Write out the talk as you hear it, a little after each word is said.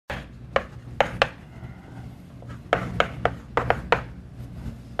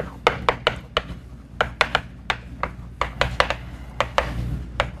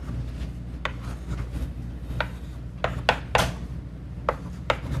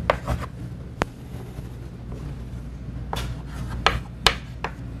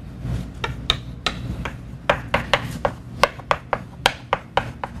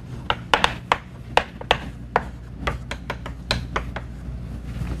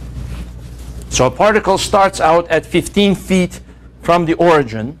So a particle starts out at 15 feet from the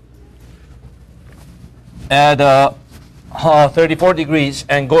origin at 34 degrees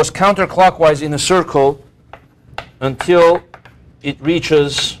and goes counterclockwise in a circle until it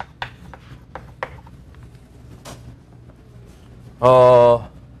reaches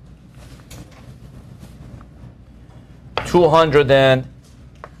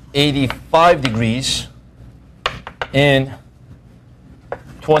 285 degrees in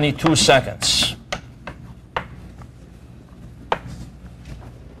 22 seconds.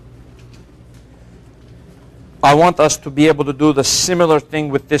 I want us to be able to do the similar thing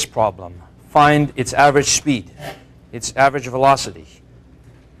with this problem. Find its average speed, its average velocity,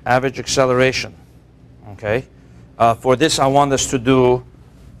 average acceleration. Okay. For this, I want us to do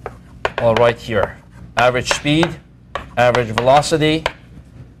right here. Average speed, average velocity,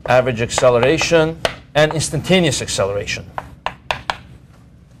 average acceleration, and instantaneous acceleration.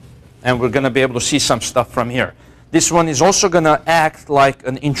 And we're going to be able to see some stuff from here. This one is also going to act like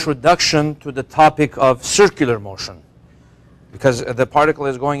an introduction to the topic of circular motion, because the particle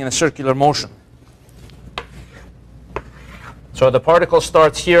is going in a circular motion. So the particle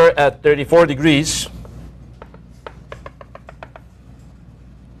starts here at 34 degrees,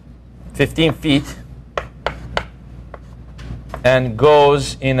 15 feet, and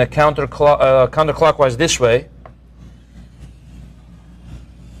goes in a counterclockwise this way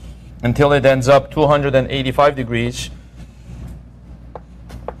until it ends up 285 degrees.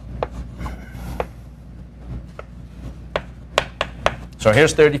 So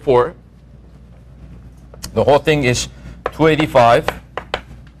here's 34. The whole thing is 285.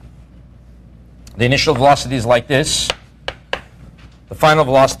 The initial velocity is like this. The final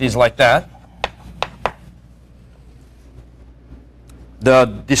velocity is like that. The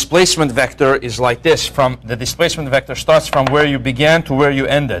displacement vector is like this. The displacement vector starts from where you began to where you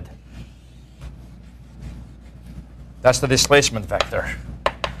ended. That's the displacement vector.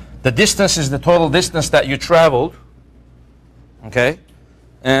 The distance is the total distance that you traveled. Okay?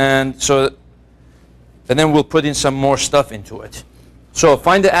 And then we'll put in some more stuff into it. So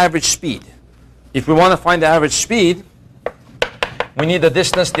find the average speed. If we want to find the average speed, we need the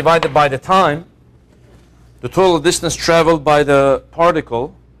distance divided by the time, the total distance traveled by the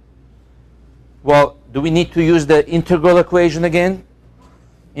particle. Well, do we need to use the integral equation again?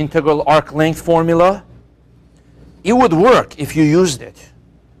 Integral arc length formula? It would work if you used it,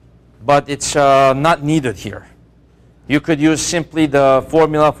 but it's not needed here. You could use simply the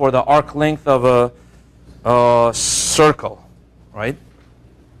formula for the arc length of a circle, right?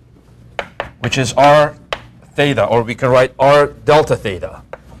 Which is r theta, or we can write r delta theta.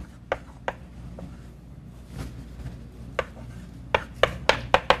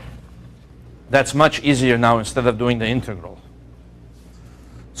 That's much easier now instead of doing the integral.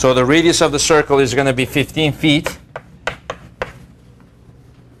 So the radius of the circle is going to be 15 feet.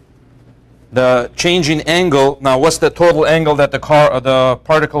 The change in angle, now what's the total angle that the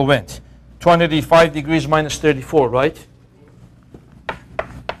particle went? 285 degrees minus 34, right?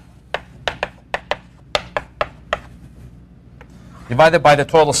 Divided by the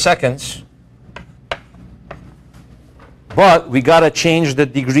total seconds. But we got to change the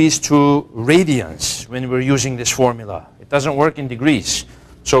degrees to radians when we're using this formula. It doesn't work in degrees.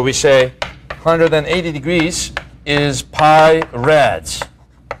 So we say 180 degrees is pi rads.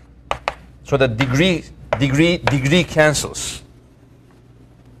 So the degree cancels.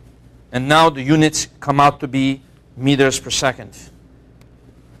 And now the units come out to be meters per second.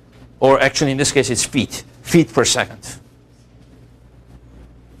 Or actually in this case it's feet per second.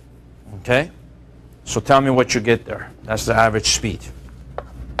 Okay? So tell me what you get there. That's the average speed.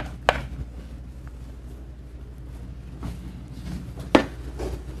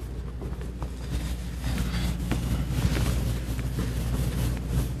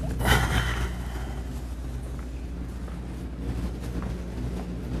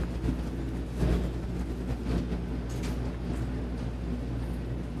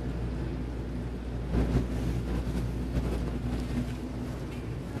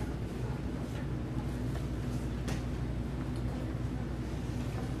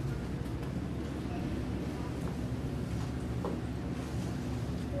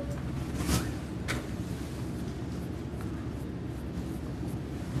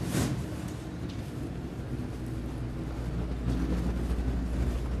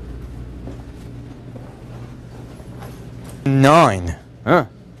 Nine, right?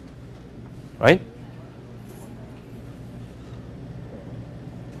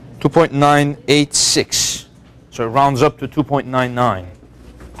 2.986. So it rounds up to 2.99.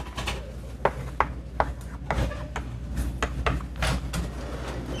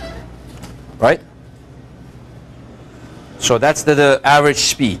 right? So that's the average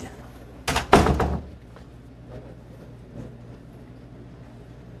speed.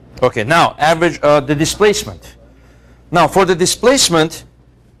 Okay, now average the displacement. Now for the displacement,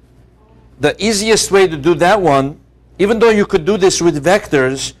 the easiest way to do that one, even though you could do this with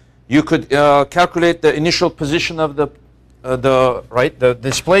vectors, you could calculate the initial position of the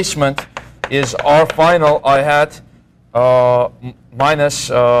displacement is r final I hat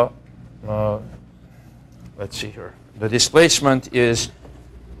minus let's see here. The displacement is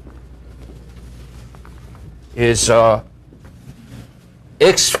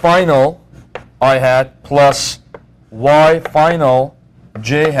x final I hat plus y final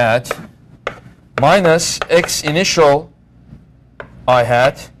j hat minus x initial I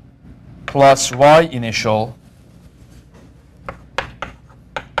hat plus y initial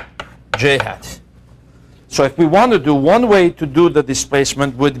j hat. So if we want to do, one way to do the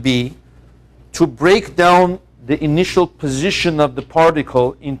displacement would be to break down the initial position of the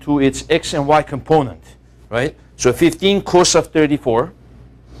particle into its x and y component, right? So 15 cos of 34.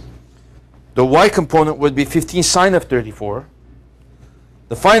 The y component would be 15 sine of 34.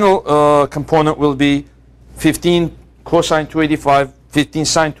 The final component will be 15 cosine 285, 15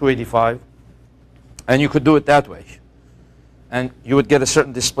 sine 285. And you could do it that way. And you would get a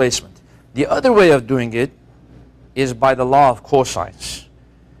certain displacement. The other way of doing it is by the law of cosines.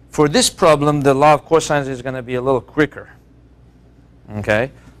 For this problem, the law of cosines is going to be a little quicker.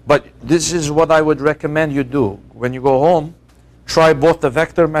 Okay? But this is what I would recommend you do. When you go home, try both the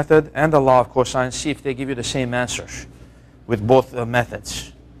vector method and the law of cosines. See if they give you the same answers with both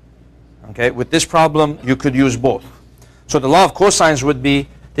methods. Okay? With this problem, you could use both. So the law of cosines would be,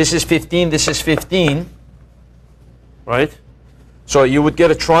 this is 15, this is 15. Right? So you would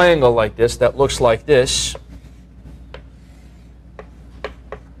get a triangle like this that looks like this.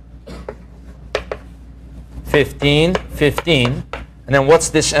 (15, 15), and then what's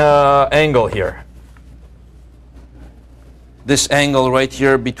this angle here? This angle right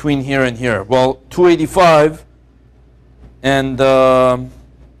here between here and here. Well, 285 and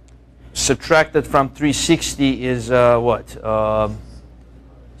subtracted from 360 is what?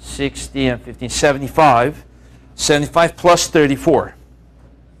 60 and 15, 75. 75 plus 34,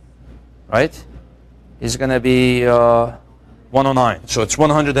 right, is going to be 109. So it's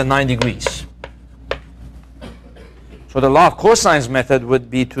 109 degrees. So the law of cosines method would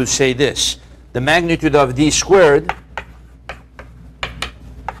be to say this. The magnitude of d squared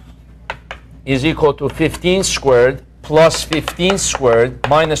is equal to 15 squared plus 15 squared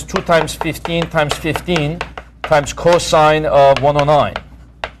minus 2 times 15 times 15 times cosine of 109.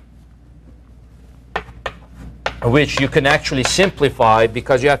 Which you can actually simplify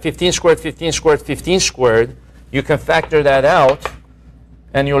because you have 15 squared, 15 squared, 15 squared. You can factor that out,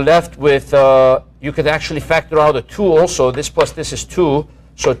 and you're left with, you could actually factor out a 2 also. This plus this is 2.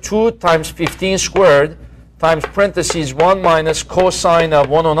 So 2 times 15 squared times parentheses 1 minus cosine of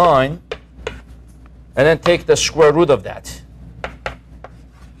 109, and then take the square root of that.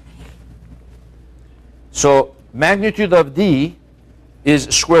 So magnitude of d is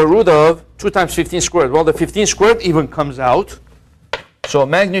square root of 2 times 15 squared. Well, the 15 squared even comes out. So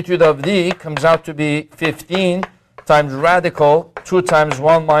magnitude of d comes out to be 15 times radical 2 times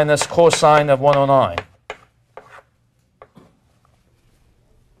 1 minus cosine of 109.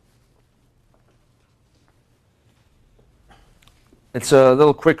 It's a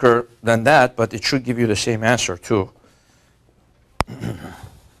little quicker than that, but it should give you the same answer too.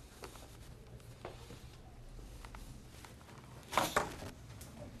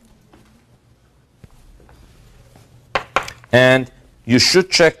 And you should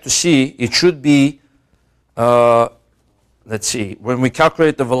check to see, it should be, let's see, when we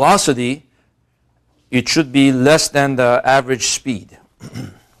calculate the velocity, it should be less than the average speed.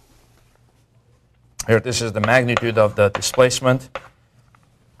 Here, this is the magnitude of the displacement.